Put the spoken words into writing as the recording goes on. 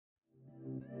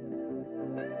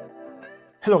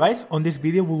Hello guys, on this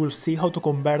video we will see how to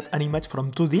convert an image from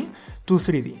 2D to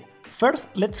 3D. First,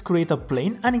 let's create a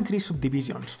plane and increase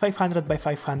subdivisions, 500 by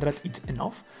 500 is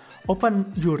enough.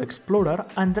 Open your Explorer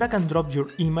and drag and drop your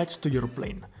image to your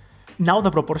plane. Now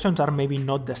the proportions are maybe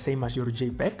not the same as your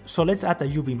JPEG, so let's add a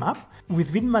UV map.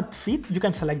 With bitmap fit, you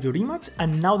can select your image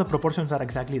and now the proportions are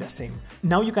exactly the same.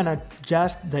 Now you can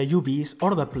adjust the UVs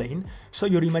or the plane so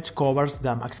your image covers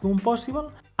the maximum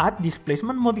possible. Add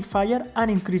displacement modifier and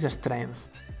increase strength.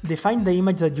 Define the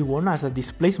image that you want as a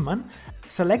displacement.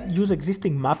 Select use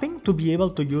existing mapping to be able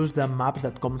to use the maps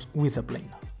that comes with the plane.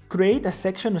 Create a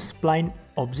section spline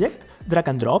object, drag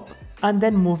and drop, and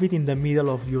then move it in the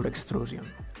middle of your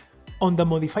extrusion. On the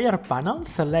modifier panel,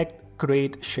 select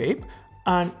create shape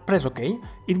and press OK.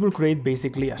 It will create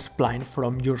basically a spline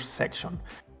from your section.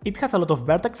 It has a lot of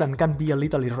vertex and can be a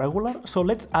little irregular, so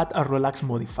let's add a relax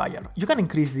modifier. You can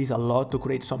increase this a lot to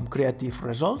create some creative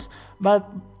results, but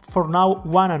for now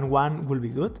 1 and 1 will be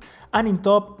good. And in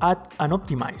top, add an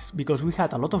optimize. Because we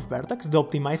had a lot of vertex, the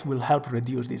optimize will help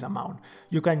reduce this amount.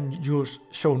 You can use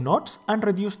show nodes and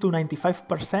reduce to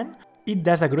 95%. It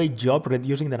does a great job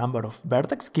reducing the number of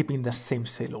vertex, keeping the same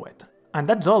silhouette. And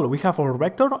that's all, we have our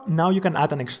vector. Now you can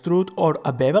add an extrude or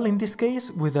a bevel in this case.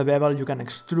 With the bevel you can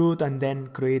extrude and then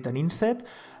create an inset.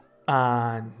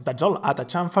 And that's all, add a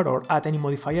chamfer or add any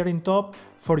modifier in top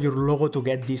for your logo to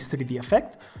get this 3D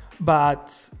effect.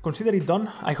 But consider it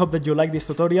done. I hope that you like this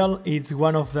tutorial. It's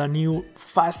one of the new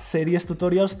fast series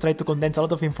tutorials. Try to condense a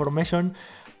lot of information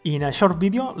in a short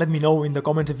video. Let me know in the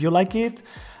comments if you like it.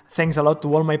 Thanks a lot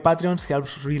to all my Patreons,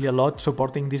 helps really a lot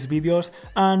supporting these videos.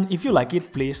 And if you like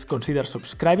it, please consider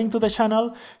subscribing to the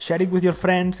channel, share it with your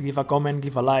friends, give a comment,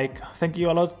 give a like. Thank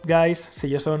you a lot guys, see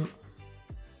you soon.